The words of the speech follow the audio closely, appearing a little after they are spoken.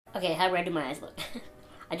Okay, how red do my eyes look?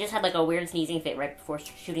 I just had like a weird sneezing fit right before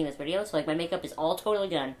shooting this video, so like my makeup is all totally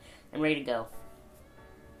done. I'm ready to go.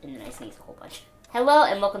 And then I sneeze a whole bunch. Hello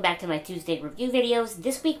and welcome back to my Tuesday review videos.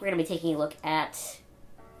 This week we're going to be taking a look at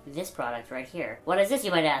this product right here. What is this,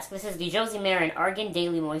 you might ask? This is the JOSIE MARAN Argan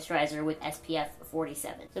Daily Moisturizer with SPF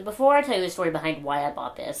 47. So before I tell you the story behind why I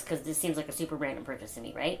bought this, because this seems like a super random purchase to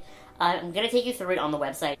me, right? I'm going to take you through it on the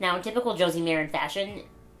website. Now in typical JOSIE MARAN fashion,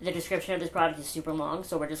 the description of this product is super long,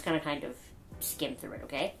 so we're just going to kind of skim through it,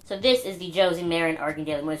 okay? So this is the JOSIE MARAN Argan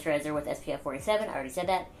Daily Moisturizer with SPF 47. I already said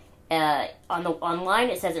that. Online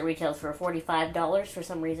it says it retails for $45. For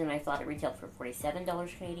some reason I thought it retailed for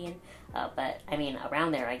 $47 Canadian. But I mean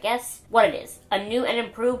around there I guess. What it is: a new and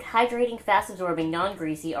improved hydrating, fast absorbing,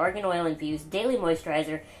 non-greasy, argan oil infused daily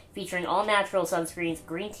moisturizer featuring all natural sunscreens,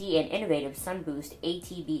 green tea, and innovative sun boost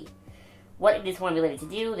ATB. What it is formulated to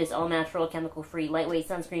do: this all-natural, chemical-free, lightweight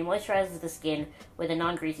sunscreen moisturizes the skin with a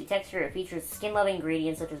non-greasy texture. It features skin-loving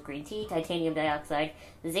ingredients such as green tea, titanium dioxide,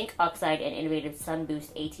 zinc oxide, and innovative Sun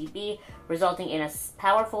Boost ATB, resulting in a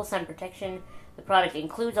powerful sun protection. The product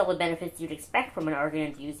includes all the benefits you'd expect from an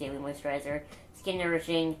argan-infused daily moisturizer: skin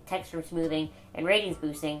nourishing, texture smoothing, and radiance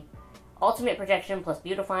boosting. Ultimate protection plus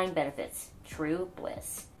beautifying benefits. True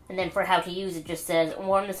bliss. And then for how to use, it just says,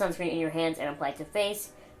 warm the sunscreen in your hands and apply to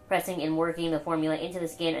face, pressing and working the formula into the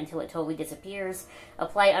skin until it totally disappears.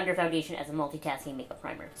 Apply under foundation as a multitasking makeup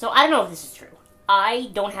primer. So I don't know if this is true. I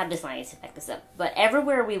don't have the science to back this up, but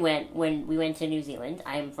everywhere we went, when we went to New Zealand,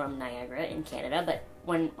 I'm from Niagara in Canada, but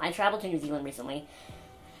when I traveled to New Zealand recently,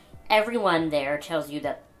 everyone there tells you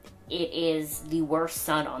that it is the worst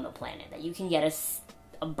sun on the planet, that you can get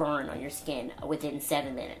a burn on your skin within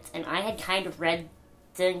 7 minutes. And I had kind of read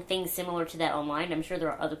things similar to that online. I'm sure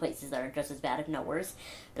there are other places that are just as bad, if not worse.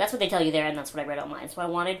 But that's what they tell you there, and that's what I read online. So I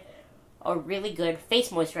wanted a really good face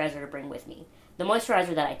moisturizer to bring with me. The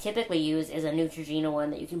moisturizer that I typically use is a Neutrogena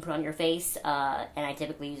one that you can put on your face, and I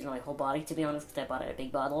typically use it on my whole body, to be honest, because I bought it in a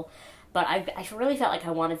big bottle. But I really felt like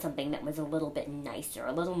I wanted something that was a little bit nicer,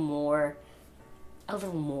 a little more,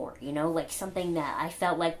 you know, like something that I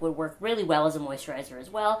felt like would work really well as a moisturizer as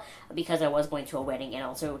well, because I was going to a wedding, and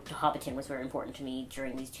also Hobbiton was very important to me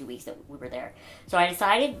during these 2 weeks that we were there. So I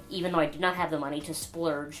decided, even though I did not have the money, to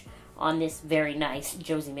splurge on this very nice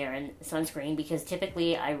JOSIE MARAN sunscreen, because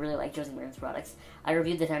typically I really like JOSIE MARAN's products. I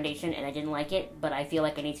reviewed the foundation and I didn't like it, but I feel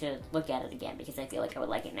like I need to look at it again because I feel like I would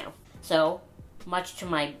like it now. So, much to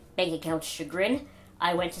my bank account's chagrin,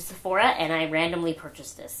 I went to Sephora and I randomly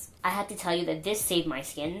purchased this. I have to tell you that this saved my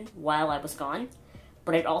skin while I was gone,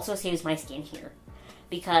 but it also saves my skin here.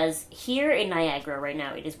 Because here in Niagara right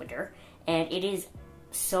now, it is winter, and it is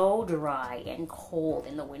so dry and cold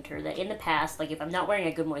in the winter that in the past, like if I'm not wearing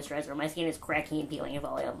a good moisturizer, my skin is cracking and peeling and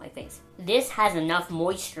falling off my face. This has enough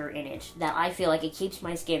moisture in it that I feel like it keeps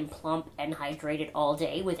my skin plump and hydrated all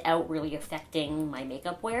day without really affecting my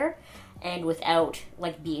makeup wear, and without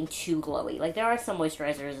like being too glowy. Like there are some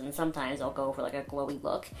moisturizers and sometimes I'll go for like a glowy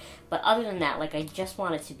look, but other than that, like I just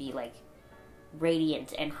want it to be like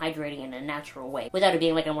radiant and hydrating in a natural way without it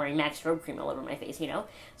being like I'm wearing MAC strobe cream all over my face, you know?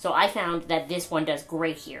 So I found that this one does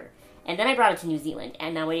great here. And then I brought it to New Zealand,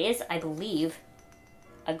 and now it is, I believe,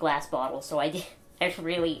 a glass bottle, so I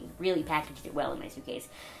really, really packaged it well in my suitcase.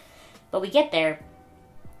 But we get there,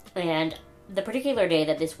 and the particular day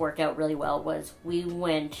that this worked out really well was we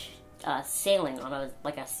went sailing on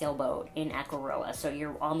a sailboat in Akaroa. So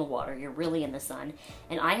you're on the water, you're really in the sun,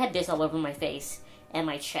 and I had this all over my face and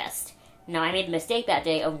my chest. Now, I made the mistake that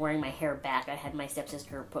day of wearing my hair back. I had my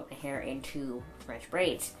stepsister put my hair into French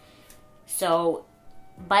braids. So,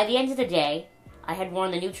 by the end of the day, I had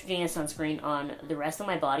worn the Neutrogena sunscreen on the rest of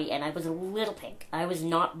my body, and I was a little pink. I was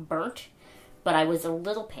not burnt, but I was a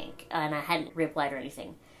little pink, and I hadn't reapplied or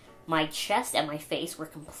anything. My chest and my face were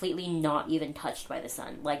completely not even touched by the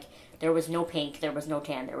sun. Like, there was no pink, there was no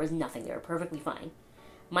tan, there was nothing. They were perfectly fine.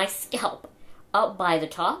 My scalp, up by the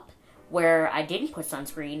top, where I didn't put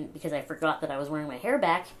sunscreen because I forgot that I was wearing my hair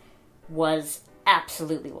back, was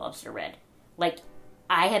absolutely lobster red. Like,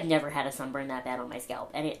 I have never had a sunburn that bad on my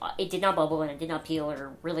scalp, and it did not bubble and it did not peel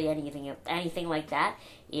or really anything like that.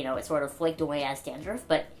 You know, it sort of flaked away as dandruff,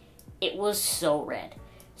 but it was so red.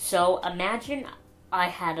 So imagine I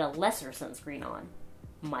had a lesser sunscreen on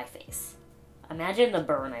my face. Imagine the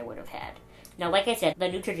burn I would have had. Now, like I said, the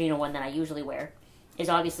Neutrogena one that I usually wear is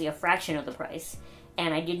obviously a fraction of the price,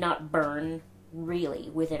 and I did not burn, really,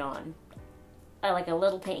 with it on. I like a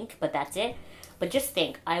little pink, but that's it. But just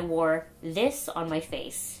think, I wore this on my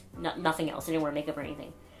face, nothing else, I didn't wear makeup or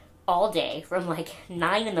anything, all day, from like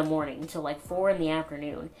 9 in the morning to like 4 in the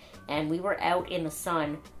afternoon, and we were out in the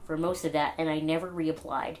sun for most of that, and I never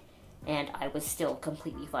reapplied. and I was still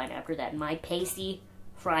completely fine after that. My pasty,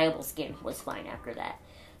 friable skin was fine after that.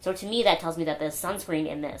 So to me, that tells me that the sunscreen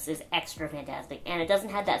in this is extra fantastic. And it doesn't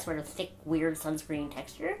have that sort of thick, weird sunscreen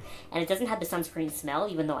texture. And it doesn't have the sunscreen smell,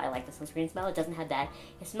 even though I like the sunscreen smell. It doesn't have that.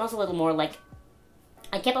 It smells a little more like...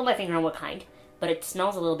 I can't put my finger on what kind, but it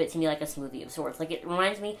smells a little bit to me like a smoothie of sorts. Like, it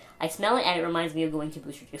reminds me... I smell it, and it reminds me of going to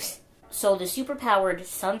Booster Juice. So the super-powered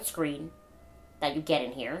sunscreen that you get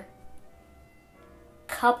in here,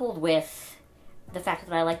 coupled with the fact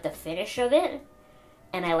that I like the finish of it,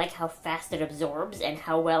 and I like how fast it absorbs and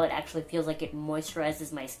how well it actually feels like it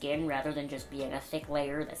moisturizes my skin rather than just being a thick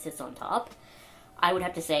layer that sits on top, I would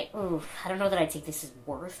have to say, ooh, I don't know that I'd think this is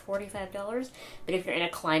worth $45, but if you're in a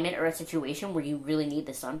climate or a situation where you really need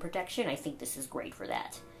the sun protection, I think this is great for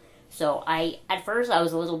that. So at first I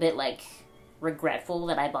was a little bit, like, regretful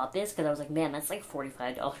that I bought this, because I was like, man, that's like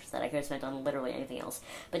 $45 that I could have spent on literally anything else.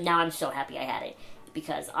 But now I'm so happy I had it,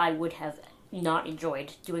 because I would have not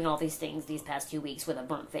enjoyed doing all these things these past 2 weeks with a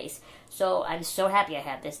burnt face. So I'm so happy I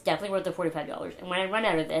had this. Definitely worth the $45. And when I run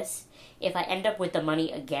out of this, if I end up with the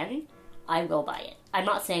money again, I will buy it. I'm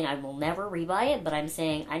not saying I will never rebuy it, but I'm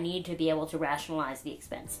saying I need to be able to rationalize the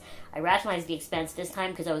expense. I rationalized the expense this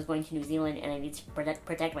time because I was going to New Zealand and I need to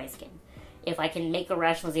protect my skin. If I can make a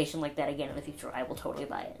rationalization like that again in the future, I will totally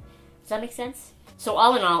buy it. Does that make sense? So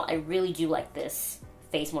all in all, I really do like this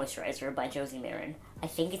face moisturizer by Josie Maran. I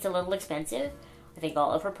think it's a little expensive. I think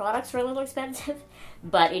all of her products are a little expensive,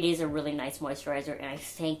 but it is a really nice moisturizer, and I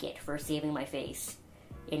thank it for saving my face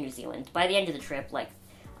in New Zealand. By the end of the trip, like,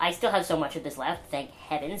 I still have so much of this left, thank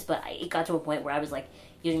heavens, but it got to a point where I was, like,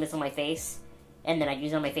 using this on my face, and then I'd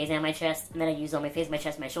use it on my face and my chest, and then I'd use it on my face, my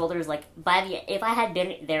chest, my shoulders. Like, if I had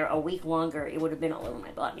been there a week longer, it would have been all over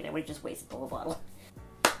my body, and I would have just wasted the whole bottle.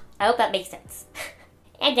 I hope that makes sense.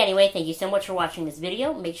 And anyway, thank you so much for watching this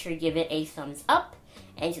video. Make sure you give it a thumbs up,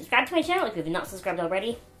 and subscribe to my channel if you have not subscribed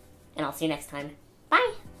already, and I'll see you next time.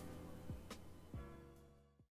 Bye!